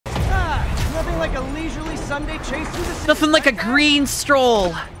like a leisurely Sunday chase through the city. Nothing like a green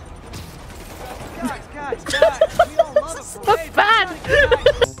stroll. Guys, we all love it. So bad.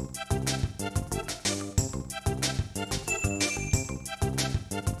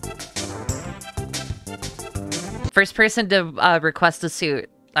 First person to request a suit.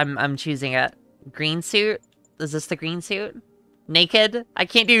 I'm choosing it. Green suit? Is this the green suit? Naked? I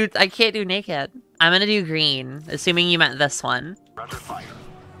can't do naked. I'm gonna do green, assuming you meant this one.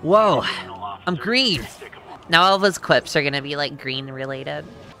 Whoa, I'm green. Now all of his quips are gonna be like green related.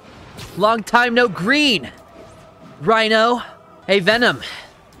 Long time no green. Rhino. Hey Venom,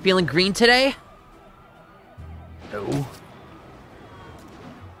 feeling green today? No.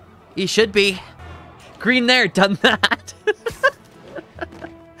 You should be. Green there, done that.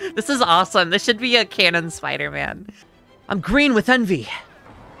 This is awesome. This should be a canon Spider-Man. I'm green with envy.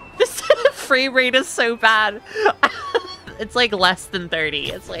 This frame rate is so bad. It's like less than 30.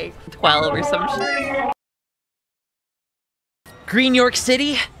 It's like 12 or some shit. Green York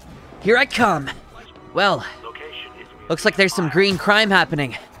City, here I come. Well, looks like there's some green crime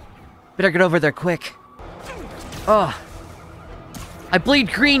happening. Better get over there quick. Oh, I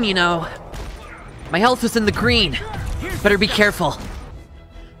bleed green, you know. My health is in the green. Better be careful.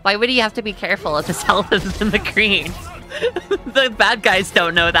 Why would he have to be careful if his health is in the green? The bad guys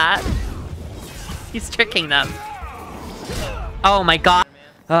don't know that. He's tricking them. Oh my god.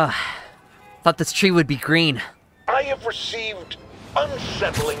 Thought this tree would be green. I have received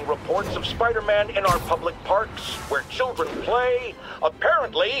unsettling reports of Spider-Man in our public parks where children play,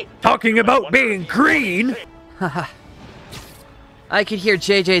 apparently... Talking about being green! Haha. I could hear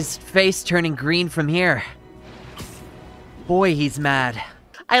JJ's face turning green from here. Boy, he's mad.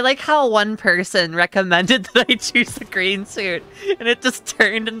 I like how one person recommended that I choose the green suit, and it just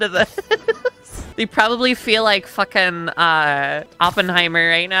turned into this. They probably feel like fucking Oppenheimer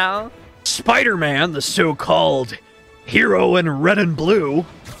right now. Spider-Man, the so-called hero in red and blue.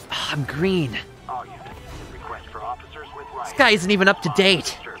 Oh, I'm green. This guy isn't even up to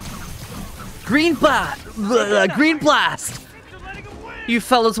date. Green blast! Green blast! You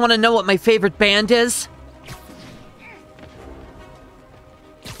fellas want to know what my favorite band is?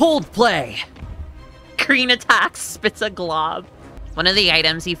 Coldplay! Green attacks, spits a glob. One of the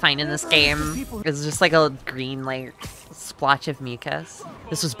items you find in this game is just like a green, like, splotch of mucus.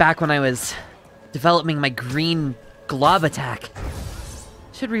 This was back when I was developing my green glob attack.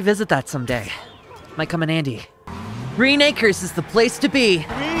 Should revisit that someday. Might come in handy. Green Acres is the place to be.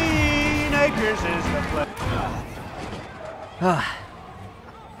 Green Acres is the place.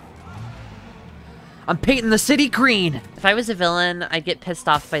 I'm painting the city green. If I was a villain, I'd get pissed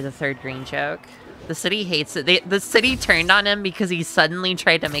off by the third green joke. The city hates it. The city turned on him because he suddenly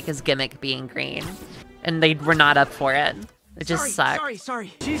tried to make his gimmick being green. And they were not up for it. It just sucked.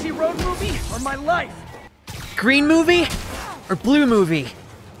 Sorry. Cheesy road movie or my life? Green movie or blue movie?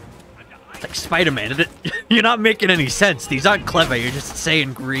 It's like Spider-Man. You're not making any sense. These aren't clever. You're just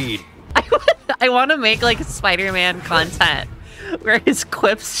saying green. I want to make like Spider-Man content where his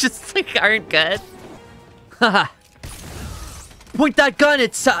quips just like aren't good. Haha. Point that gun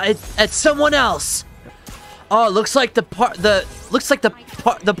at someone else. Oh, looks like the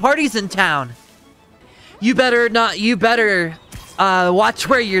party's in town. You better watch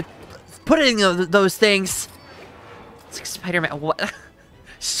where you're putting those things. It's like Spider-Man. What?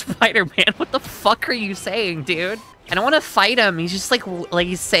 Spider-Man, what the fuck are you saying, dude? I don't want to fight him. He's just like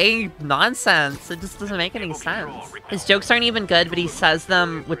he's saying nonsense. It just doesn't make any sense. His jokes aren't even good, but he says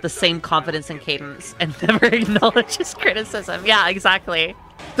them with the same confidence and cadence and never acknowledges criticism. Yeah, exactly.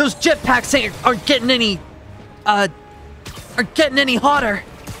 Those jetpacks aren't getting any hotter.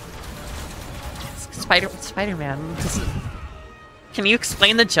 Spider-Man. Can you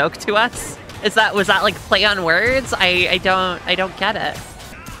explain the joke to us? Was that like play on words? I don't get it.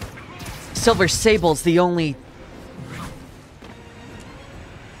 Silver Sable's the only...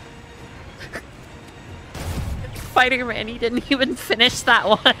 Spider-Man, he didn't even finish that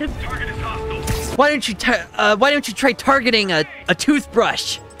one. Why don't you try targeting a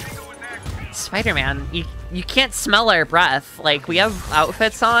toothbrush? Spider-Man, you can't smell our breath. Like, we have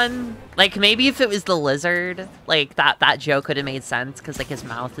outfits on. Like, maybe if it was the lizard, like that joke could have made sense because like his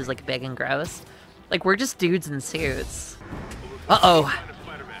mouth is like big and gross. Like, we're just dudes in suits. Uh-oh.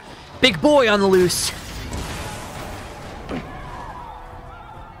 Big boy on the loose.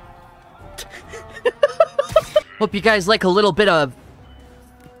 Hope you guys like a little bit of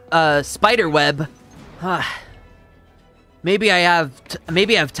spider web. Maybe I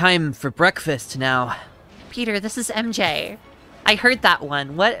have time for breakfast now. Peter, this is MJ. I heard that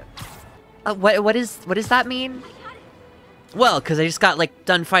one. What does that mean? Well, because I just got like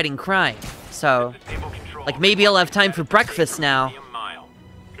done fighting crime. so... Like, maybe I'll have time for breakfast now.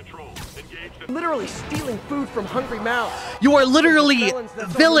 Literally stealing food from hungry mouths. You are literally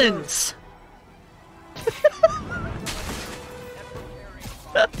villains!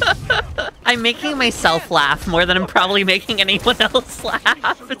 I'm making myself laugh more than I'm probably making anyone else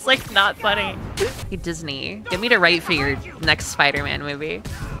laugh. It's like not funny. Hey, Disney, get me to write for your next Spider-Man movie.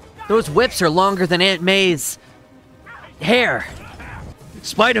 Those whips are longer than Aunt May's hair.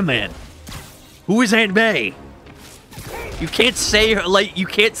 Spider-Man. Who is Aunt May? You can't say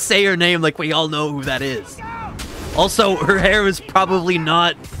her name like we all know who that is. Also, her hair is probably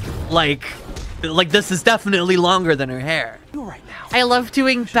not like this is definitely longer than her hair. I love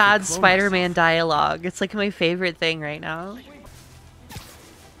doing bad Spider-Man dialogue. It's like my favorite thing right now.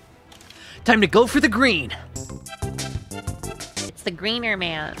 Time to go for the green. It's the greener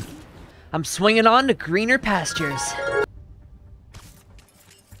man. I'm swinging on to greener pastures. A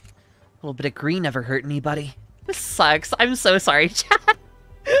little bit of green never hurt anybody. This sucks. I'm so sorry, chat.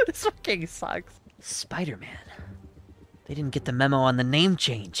 This fucking sucks. Spider-Man. They didn't get the memo on the name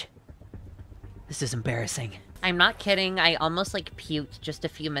change. This is embarrassing. I'm not kidding. I almost like puked just a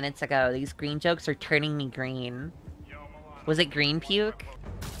few minutes ago. These green jokes are turning me green. Was it green puke?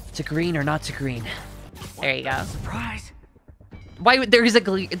 To green or not to green? There you go. Surprise. Why would there is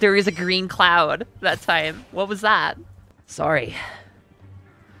a green cloud that time? What was that? Sorry.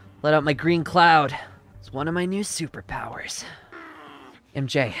 Let out my green cloud. It's one of my new superpowers.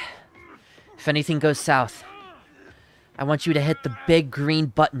 MJ, if anything goes south, I want you to hit the big green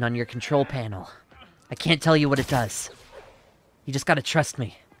button on your control panel. I can't tell you what it does. You just gotta trust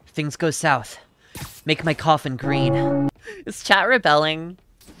me. If things go south, make my coffin green. Is chat rebelling?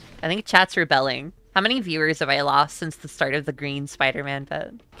 I think chat's rebelling. How many viewers have I lost since the start of the green Spider-Man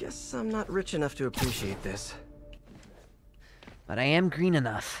bit? Guess I'm not rich enough to appreciate this. But I am green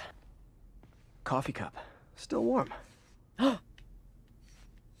enough. Coffee cup. Still warm.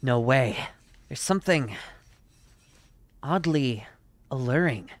 No way. There's something oddly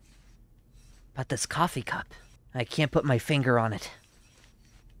alluring about this coffee cup. I can't put my finger on it.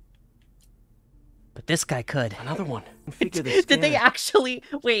 But this guy could. Another one. Did they actually...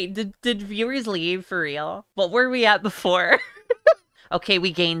 Wait, did viewers leave for real? What were we at before? Okay,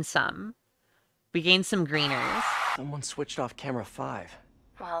 we gained some. We gained some greeners. Someone switched off camera 5.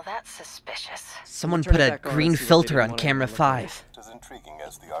 Well, that's suspicious. Someone put a green filter on camera 5. As intriguing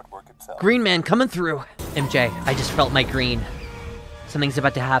as the artwork itself. Green man coming through. MJ, I just felt my green. Something's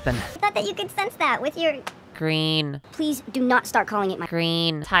about to happen. I thought that you could sense that with your... Green. Please do not start calling it my...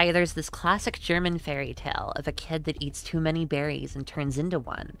 Green. Ty, there's this classic German fairy tale of a kid that eats too many berries and turns into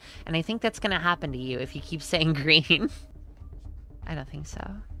one. And I think that's gonna happen to you if you keep saying green. I don't think so.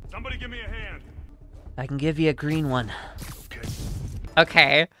 Somebody give me a hand. I can give you a green one.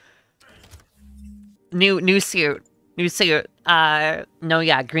 Okay. New suit. New suit. No,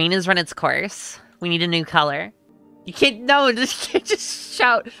 yeah, green has run its course. We need a new color. You can't, no, you can't just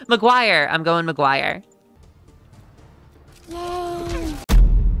shout. Maguire. I'm going Maguire. Yay!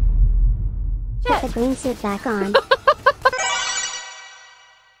 Put the green suit back on.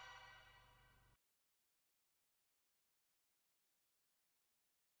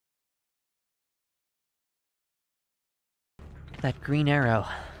 That green arrow.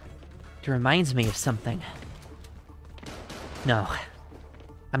 It reminds me of something. No.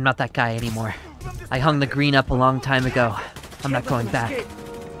 I'm not that guy anymore. I hung the green up a long time ago. I'm not going back.